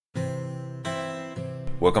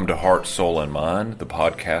Welcome to Heart, Soul, and Mind, the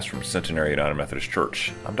podcast from Centenary United Methodist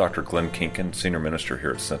Church. I'm Dr. Glenn Kinkin, Senior Minister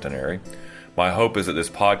here at Centenary. My hope is that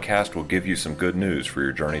this podcast will give you some good news for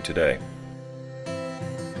your journey today.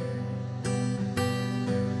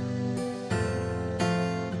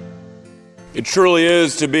 It truly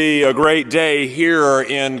is to be a great day here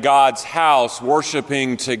in God's house,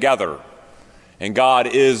 worshiping together. And God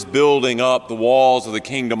is building up the walls of the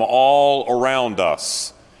kingdom all around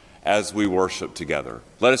us as we worship together.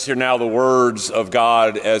 Let us hear now the words of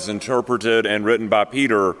God as interpreted and written by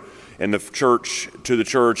Peter in the church to the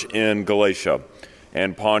church in Galatia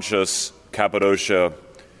and Pontus, Cappadocia,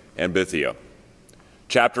 and Bithynia.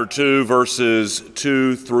 Chapter 2, verses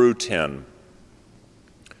 2 through 10.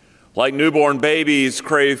 Like newborn babies,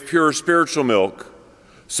 crave pure spiritual milk,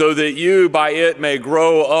 so that you by it may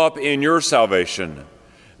grow up in your salvation,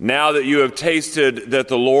 now that you have tasted that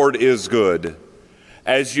the Lord is good.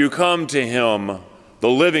 As you come to him, the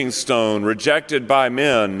living stone, rejected by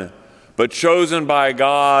men, but chosen by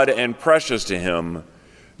God and precious to him,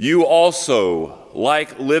 you also,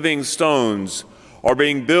 like living stones, are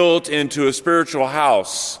being built into a spiritual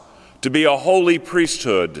house to be a holy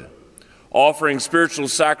priesthood, offering spiritual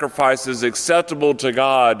sacrifices acceptable to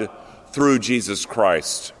God through Jesus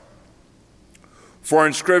Christ. For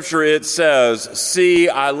in Scripture it says, "See,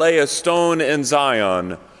 I lay a stone in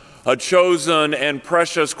Zion, a chosen and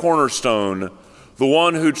precious cornerstone. The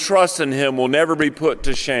one who trusts in him will never be put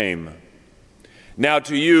to shame." Now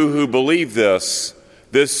to you who believe this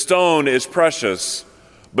stone is precious,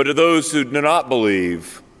 but to those who do not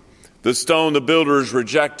believe, the stone the builders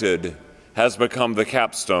rejected has become the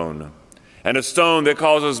capstone, and a stone that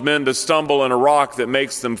causes men to stumble, and a rock that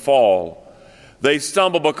makes them fall. They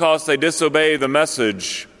stumble because they disobey the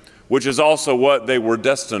message, which is also what they were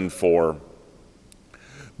destined for.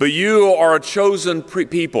 But you are a chosen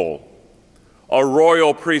people, a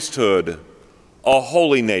royal priesthood, a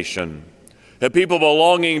holy nation, a people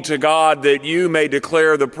belonging to God, that you may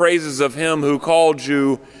declare the praises of him who called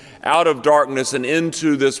you out of darkness and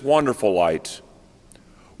into this wonderful light.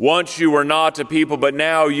 Once you were not a people, but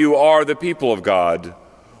now you are the people of God.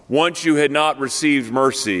 Once you had not received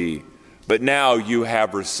mercy, but now you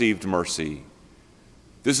have received mercy.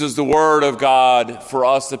 This is the word of God for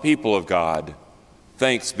us, the people of God.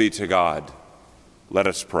 Thanks be to God. Let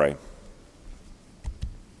us pray.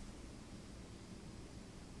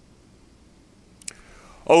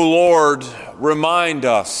 O Lord, remind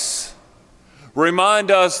us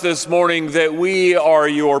this morning that we are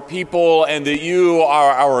your people and that you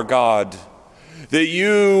are our God, that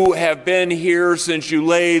you have been here since you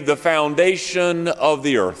laid the foundation of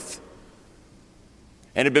the earth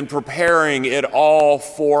and have been preparing it all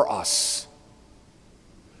for us.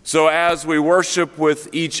 So as we worship with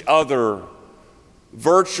each other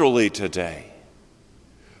virtually today,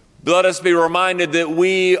 let us be reminded that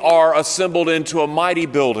we are assembled into a mighty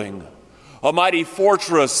building, a mighty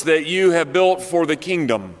fortress that you have built for the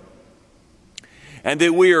kingdom, and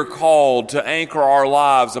that we are called to anchor our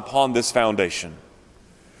lives upon this foundation.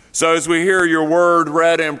 So as we hear your word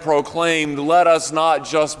read and proclaimed, let us not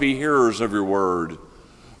just be hearers of your word,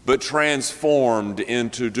 but transformed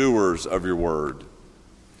into doers of your word.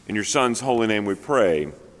 In your Son's holy name we pray.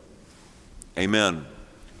 Amen.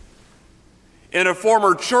 In a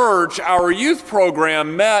former church, our youth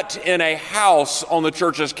program met in a house on the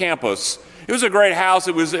church's campus. It was a great house.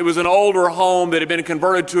 It was an older home that had been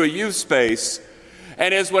converted to a youth space.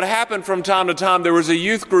 And as what happened from time to time, there was a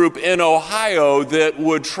youth group in Ohio that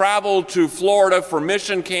would travel to Florida for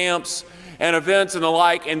mission camps and events and the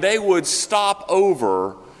like, and they would stop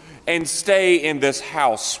over and stay in this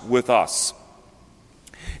house with us.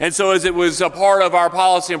 And so as it was a part of our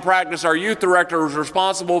policy and practice, our youth director was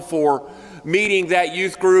responsible for meeting that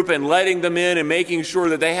youth group and letting them in and making sure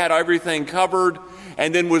that they had everything covered,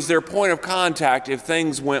 and then was their point of contact if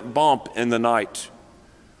things went bump in the night.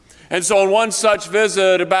 And so on one such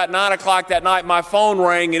visit, about 9 o'clock that night, my phone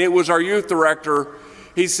rang, and it was our youth director.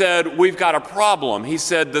 He said, "We've got a problem." He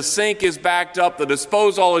said, "The sink is backed up, the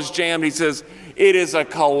disposal is jammed." He says, "It is a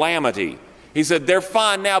calamity." He said, "They're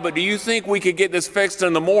fine now, but do you think we could get this fixed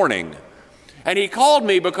in the morning?" And he called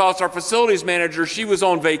me because our facilities manager, she was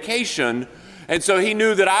on vacation, and so he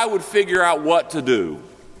knew that I would figure out what to do.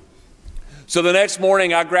 So the next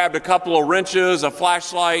morning, I grabbed a couple of wrenches, a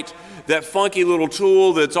flashlight, that funky little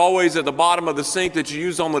tool that's always at the bottom of the sink that you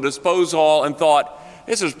use on the disposal, and thought,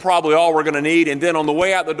 this is probably all we're going to need. And then on the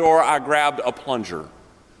way out the door, I grabbed a plunger.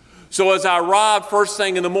 So as I arrived first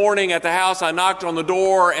thing in the morning at the house, I knocked on the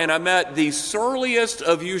door, and I met the surliest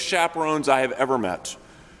of youth chaperones I have ever met.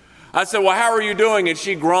 I said, "Well, how are you doing?" And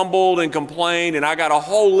she grumbled and complained, and I got a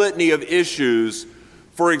whole litany of issues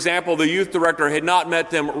For example, the youth director had not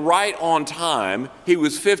met them right on time. He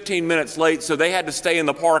was 15 minutes late, so they had to stay in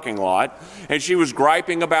the parking lot. And she was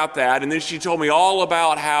griping about that. And then she told me all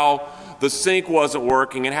about how the sink wasn't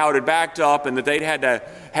working and how it had backed up and that they'd had to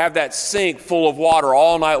have that sink full of water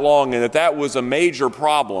all night long and that was a major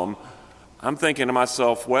problem. I'm thinking to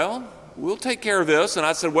myself, well, we'll take care of this. And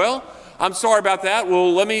I said, well, I'm sorry about that.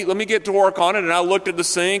 Well, let me get to work on it. And I looked at the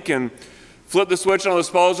sink and flipped the switch on the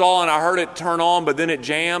disposal, and I heard it turn on, but then it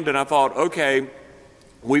jammed, and I thought, okay,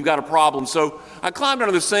 we've got a problem. So I climbed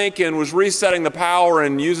under the sink and was resetting the power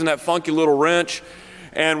and using that funky little wrench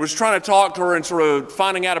and was trying to talk to her and sort of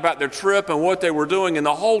finding out about their trip and what they were doing. And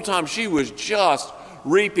the whole time she was just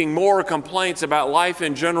reaping more complaints about life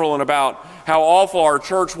in general and about how awful our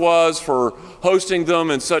church was for hosting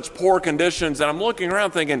them in such poor conditions. And I'm looking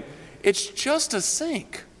around thinking, it's just a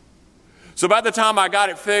sink. So by the time I got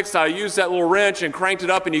it fixed, I used that little wrench and cranked it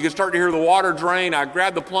up, and you could start to hear the water drain. I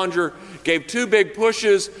grabbed the plunger, gave 2 big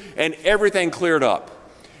pushes, and everything cleared up.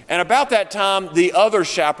 And about that time, the other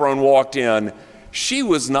chaperone walked in. She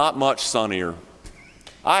was not much sunnier,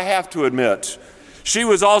 I have to admit. She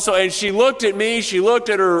was also, and she looked at me, she looked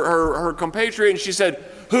at her compatriot, and she said,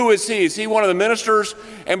 "Who is he? Is he one of the ministers?"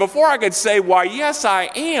 And before I could say, "Why, yes,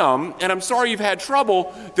 I am, and I'm sorry you've had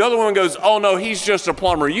trouble," the other woman goes, "Oh, no, he's just a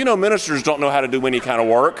plumber. You know ministers don't know how to do any kind of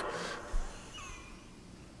work."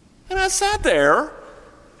 And I sat there,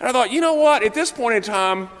 and I thought, you know what? At this point in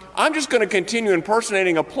time, I'm just going to continue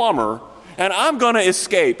impersonating a plumber, and I'm going to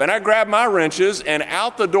escape. And I grabbed my wrenches, and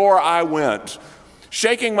out the door I went,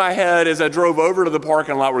 shaking my head as I drove over to the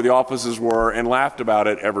parking lot where the offices were and laughed about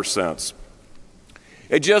it ever since.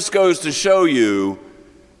 It just goes to show you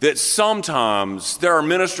that sometimes there are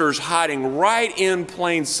ministers hiding right in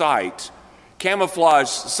plain sight, camouflaged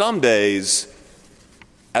some days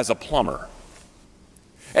as a plumber.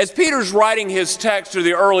 As Peter's writing his text to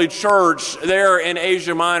the early church there in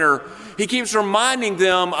Asia Minor, he keeps reminding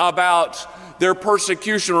them about their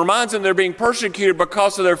persecution, reminds them they're being persecuted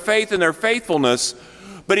because of their faith and their faithfulness,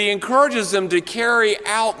 but he encourages them to carry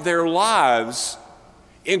out their lives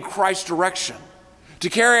in Christ's direction,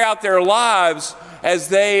 to carry out their lives as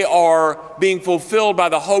they are being fulfilled by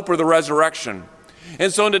the hope of the resurrection.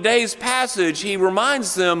 And so in today's passage, he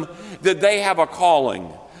reminds them that they have a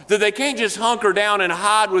calling, that they can't just hunker down and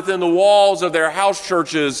hide within the walls of their house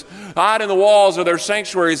churches, hide in the walls of their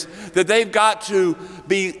sanctuaries, that they've got to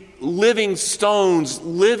be living stones,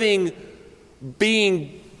 living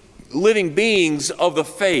beings of the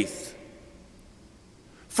faith.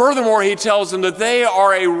 Furthermore, he tells them that they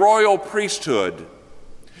are a royal priesthood,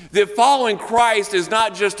 that following Christ is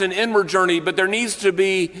not just an inward journey, but there needs to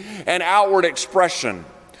be an outward expression.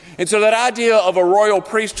 And so that idea of a royal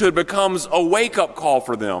priesthood becomes a wake-up call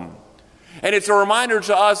for them. And it's a reminder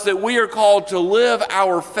to us that we are called to live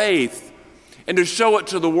our faith and to show it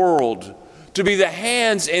to the world, to be the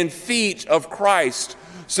hands and feet of Christ,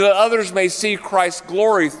 so that others may see Christ's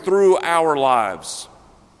glory through our lives.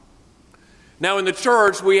 Now in the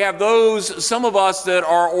church, we have some of us that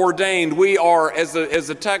are ordained. We are, as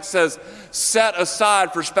the text says, set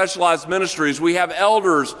aside for specialized ministries. We have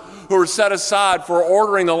elders who are set aside for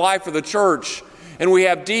ordering the life of the church. And we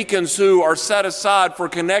have deacons who are set aside for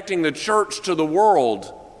connecting the church to the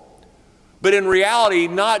world. But in reality,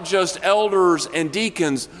 not just elders and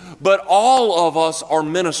deacons, but all of us are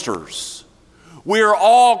ministers. We are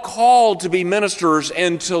all called to be ministers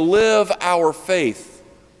and to live our faith.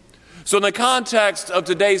 So in the context of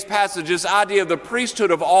today's passage, this idea of the priesthood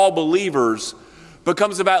of all believers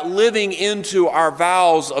becomes about living into our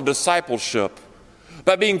vows of discipleship,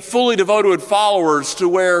 about being fully devoted followers to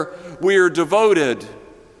where we are devoted,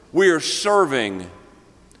 we are serving,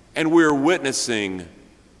 and we are witnessing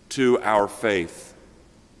to our faith.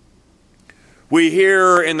 We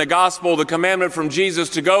hear in the gospel the commandment from Jesus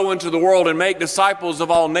to go into the world and make disciples of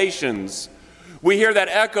all nations. We hear that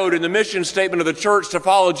echoed in the mission statement of the church to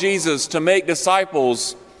follow Jesus, to make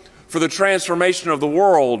disciples for the transformation of the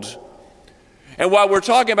world. And while we're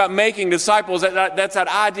talking about making disciples, that's that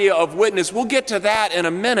idea of witness. We'll get to that in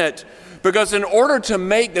a minute, because in order to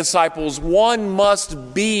make disciples, one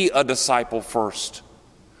must be a disciple first.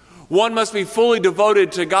 One must be fully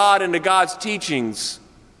devoted to God and to God's teachings,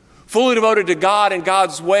 fully devoted to God and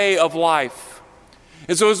God's way of life.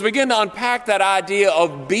 And so as we begin to unpack that idea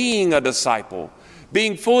of being a disciple,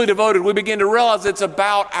 being fully devoted, we begin to realize it's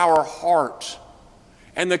about our heart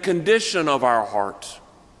and the condition of our heart.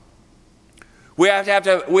 We have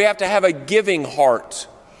to have a giving heart,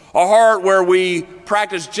 a heart where we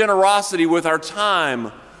practice generosity with our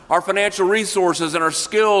time, our financial resources, and our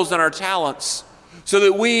skills and our talents, so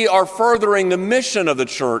that we are furthering the mission of the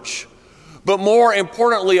church, But more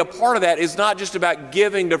importantly, a part of that is not just about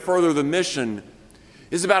giving to further the mission.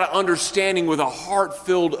 It's about an understanding with a heart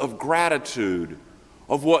filled of gratitude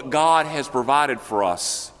of what God has provided for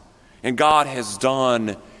us and God has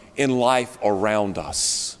done in life around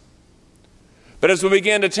us. But as we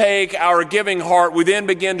begin to take our giving heart, we then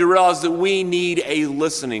begin to realize that we need a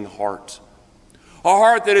listening heart. A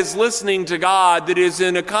heart that is listening to God, that is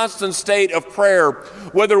in a constant state of prayer,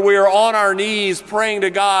 whether we are on our knees praying to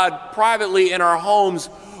God privately in our homes,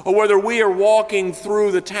 or whether we are walking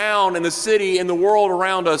through the town and the city and the world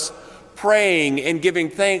around us, praying and giving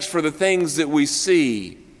thanks for the things that we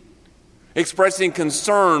see, expressing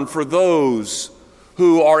concern for those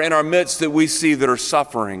who are in our midst that we see that are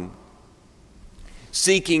suffering,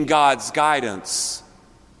 seeking God's guidance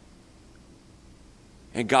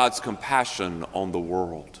and God's compassion on the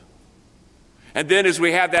world. And then as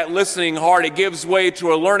we have that listening heart, it gives way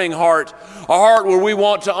to a learning heart, a heart where we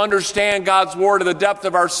want to understand God's word to the depth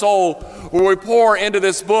of our soul, where we pour into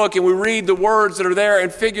this book and we read the words that are there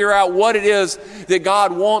and figure out what it is that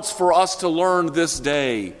God wants for us to learn this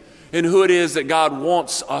day and who it is that God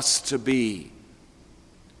wants us to be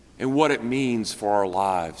and what it means for our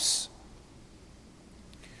lives.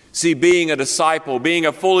 See, being a disciple, being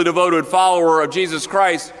a fully devoted follower of Jesus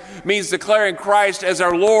Christ means declaring Christ as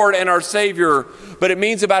our Lord and our Savior, but it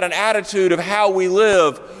means about an attitude of how we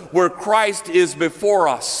live where Christ is before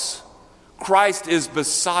us, Christ is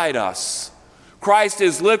beside us, Christ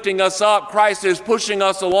is lifting us up, Christ is pushing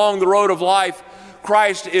us along the road of life,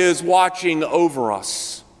 Christ is watching over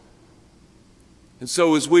us. And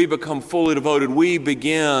so as we become fully devoted, we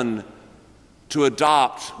begin to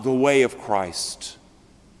adopt the way of Christ,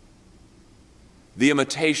 the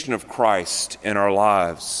imitation of Christ in our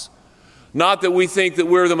lives. Not that we think that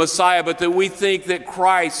we're the Messiah, but that we think that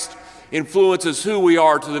Christ influences who we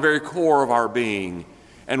are to the very core of our being,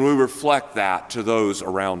 and we reflect that to those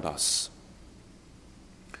around us.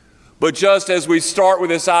 But just as we start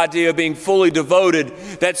with this idea of being fully devoted,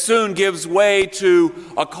 that soon gives way to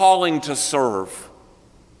a calling to serve.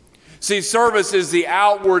 See, service is the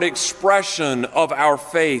outward expression of our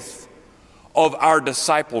faith, of our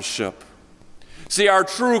discipleship. See, our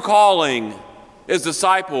true calling as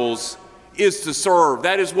disciples is to serve.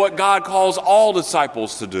 That is what God calls all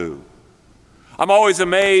disciples to do. I'm always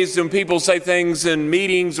amazed when people say things in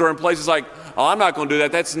meetings or in places like, oh, I'm not going to do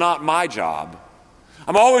that. That's not my job.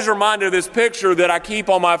 I'm always reminded of this picture that I keep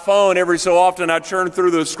on my phone every so often. I churn through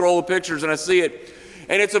the scroll of pictures and I see it.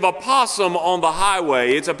 And it's of a possum on the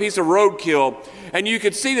highway. It's a piece of roadkill. And you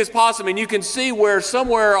can see this possum and you can see where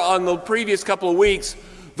somewhere on the previous couple of weeks,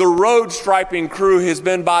 the road striping crew has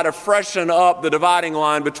been by to freshen up the dividing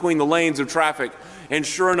line between the lanes of traffic. And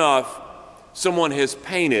sure enough, someone has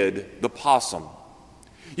painted the possum.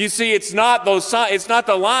 You see, it's not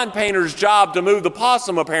the line painter's job to move the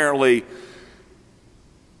possum, apparently.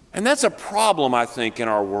 And that's a problem, I think, in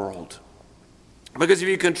our world. Because if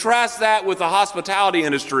you contrast that with the hospitality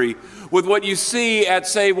industry, with what you see at,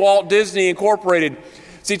 say, Walt Disney Incorporated,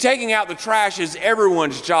 see, taking out the trash is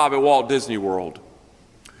everyone's job at Walt Disney World.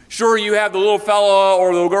 Sure, you have the little fella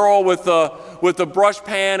or the girl with the brush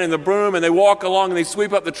pan and the broom, and they walk along and they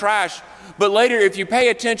sweep up the trash. But later, if you pay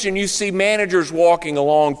attention, you see managers walking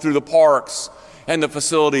along through the parks and the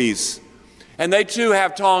facilities. And they too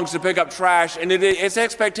have tongs to pick up trash. And it's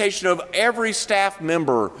expectation of every staff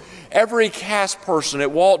member, every cast person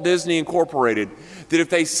at Walt Disney Incorporated, that if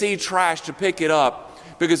they see trash, to pick it up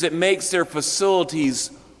because it makes their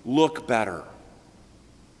facilities look better.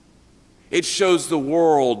 It shows the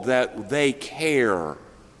world that they care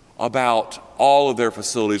about all of their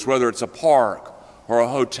facilities, whether it's a park or a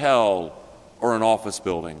hotel or an office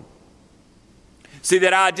building. See,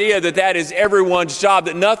 that idea that is everyone's job,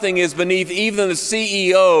 that nothing is beneath even the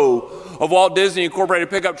CEO of Walt Disney Incorporated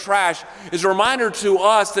to pick up trash, is a reminder to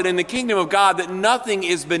us that in the kingdom of God, that nothing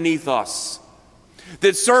is beneath us,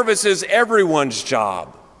 that service is everyone's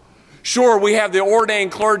job. Sure, we have the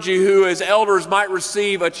ordained clergy who, as elders, might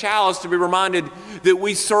receive a chalice to be reminded that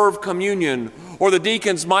we serve communion, or the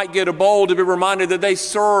deacons might get a bowl to be reminded that they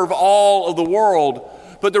serve all of the world.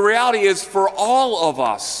 But the reality is, for all of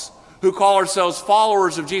us who call ourselves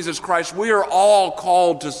followers of Jesus Christ, we are all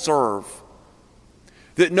called to serve.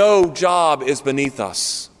 That no job is beneath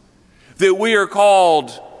us. That we are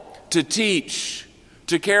called to teach,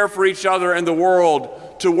 to care for each other and the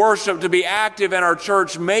world, to worship, to be active in our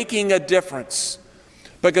church, making a difference.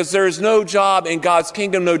 Because there is no job in God's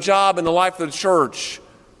kingdom, no job in the life of the church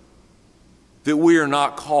that we are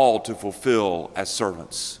not called to fulfill as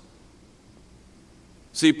servants.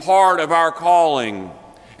 See, part of our calling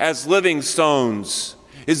as living stones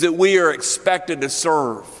is that we are expected to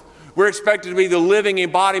serve. We're expected to be the living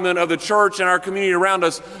embodiment of the church and our community around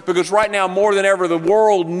us, because right now, more than ever, the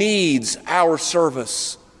world needs our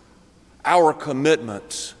service, our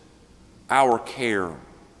commitment, our care.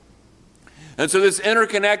 And so this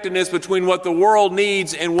interconnectedness between what the world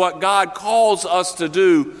needs and what God calls us to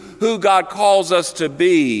do, who God calls us to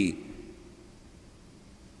be,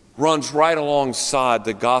 runs right alongside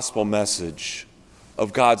the gospel message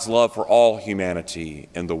of God's love for all humanity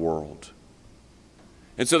in the world.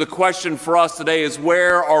 And so the question for us today is,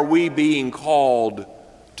 where are we being called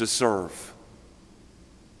to serve?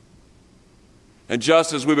 And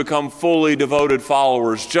just as we become fully devoted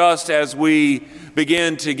followers, just as we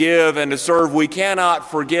begin to give and to serve, we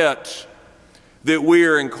cannot forget that we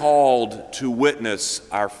are called to witness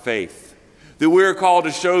our faith, that we are called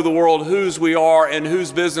to show the world whose we are and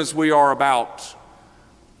whose business we are about.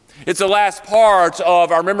 It's the last part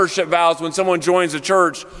of our membership vows. When someone joins a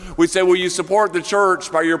church, we say, will you support the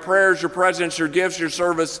church by your prayers, your presence, your gifts, your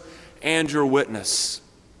service, and your witness?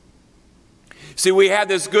 See, we have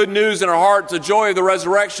this good news in our hearts, the joy of the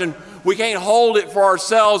resurrection. We can't hold it for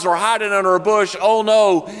ourselves or hide it under a bush. Oh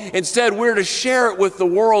no, instead we're to share it with the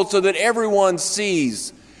world so that everyone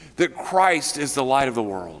sees that Christ is the light of the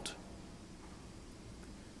world.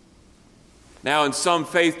 Now, in some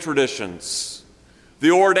faith traditions,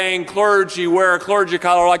 the ordained clergy wear a clergy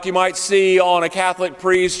collar like you might see on a Catholic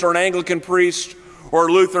priest or an Anglican priest or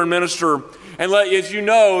a Lutheran minister. And as you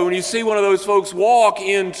know, when you see one of those folks walk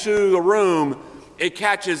into the room, it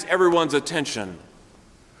catches everyone's attention.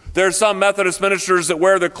 There are some Methodist ministers that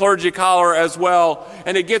wear the clergy collar as well,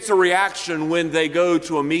 and it gets a reaction when they go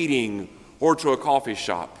to a meeting or to a coffee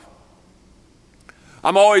shop.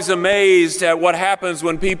 I'm always amazed at what happens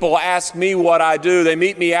when people ask me what I do. They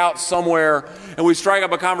meet me out somewhere, and we strike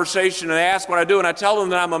up a conversation, and they ask what I do, and I tell them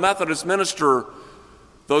that I'm a Methodist minister,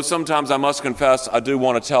 though sometimes I must confess I do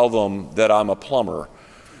want to tell them that I'm a plumber,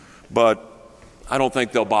 but I don't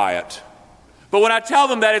think they'll buy it. But when I tell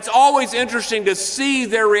them that, it's always interesting to see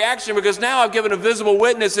their reaction, because now I've given a visible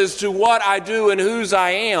witness as to what I do and whose I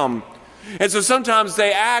am. And so sometimes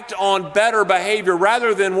they act on better behavior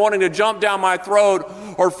rather than wanting to jump down my throat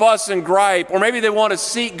or fuss and gripe, or maybe they want to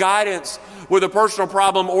seek guidance with a personal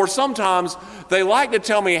problem, or sometimes they like to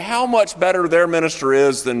tell me how much better their minister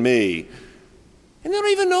is than me. And they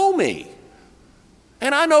don't even know me.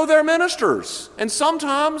 And I know their ministers, and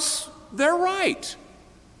sometimes they're right.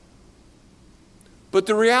 But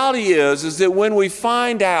the reality is that when we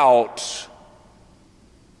find out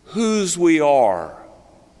whose we are,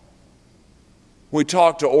 we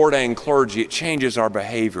talk to ordained clergy, it changes our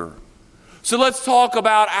behavior. So let's talk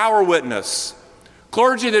about our witness.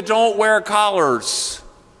 Clergy that don't wear collars,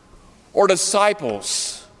 or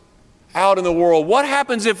disciples out in the world. What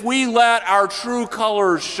happens if we let our true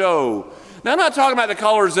colors show? Now, I'm not talking about the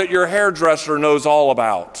colors that your hairdresser knows all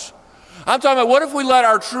about. I'm talking about, what if we let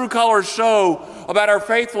our true colors show about our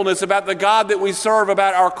faithfulness, about the God that we serve,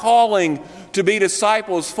 about our calling to be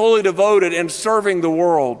disciples, fully devoted and serving the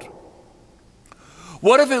world?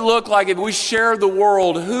 What if it looked like if we shared the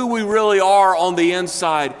world who we really are on the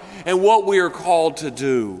inside and what we are called to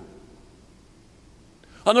do?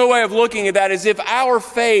 Another way of looking at that is, if our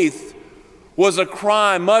faith was a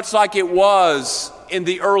crime, much like it was in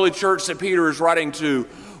the early church that Peter is writing to,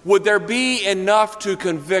 would there be enough to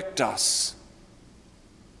convict us?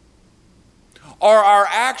 Are our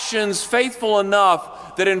actions faithful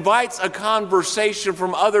enough that invites a conversation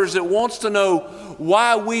from others that wants to know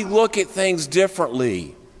why we look at things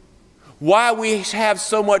differently, why we have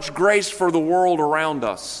so much grace for the world around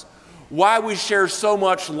us, why we share so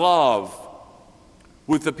much love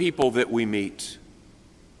with the people that we meet?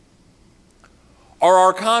 Are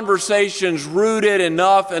our conversations rooted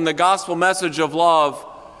enough in the gospel message of love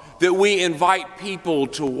that we invite people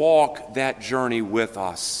to walk that journey with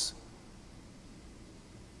us?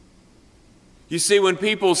 You see, when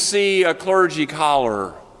people see a clergy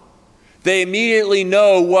collar, they immediately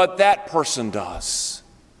know what that person does.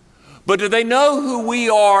 But do they know who we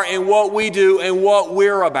are and what we do and what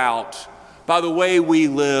we're about by the way we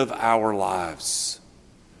live our lives?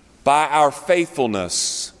 By our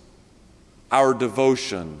faithfulness, our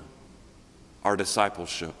devotion, our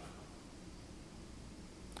discipleship.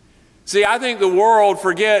 See, I think the world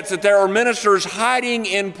forgets that there are ministers hiding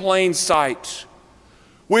in plain sight.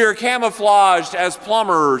 We are camouflaged as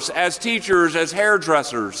plumbers, as teachers, as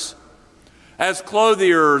hairdressers, as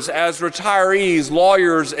clothiers, as retirees,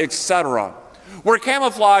 lawyers, etc. We're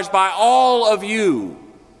camouflaged by all of you.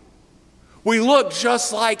 We look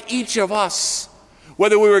just like each of us.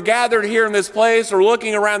 Whether we were gathered here in this place or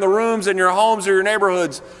looking around the rooms in your homes or your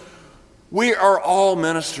neighborhoods, we are all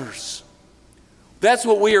ministers. That's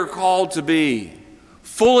what we are called to be,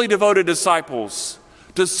 fully devoted disciples,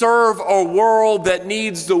 to serve a world that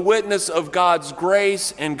needs the witness of God's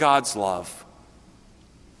grace and God's love.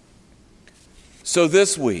 So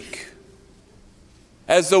this week,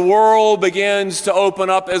 as the world begins to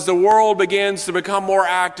open up, as the world begins to become more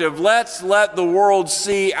active, let's let the world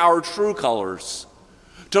see our true colors,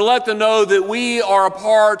 to let them know that we are a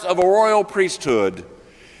part of a royal priesthood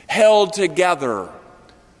held together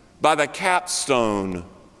by the capstone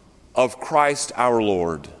of Christ our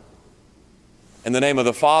Lord. In the name of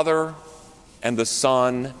the Father, and the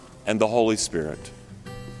Son, and the Holy Spirit.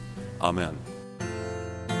 Amen.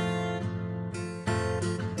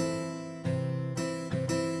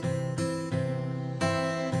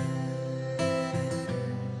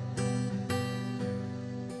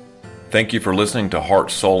 Thank you for listening to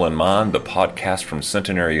Heart, Soul, and Mind, the podcast from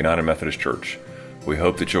Centenary United Methodist Church. We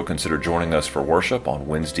hope that you'll consider joining us for worship on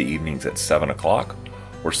Wednesday evenings at 7 o'clock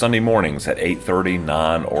or Sunday mornings at 8:30,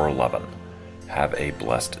 9, or 11. Have a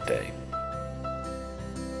blessed day.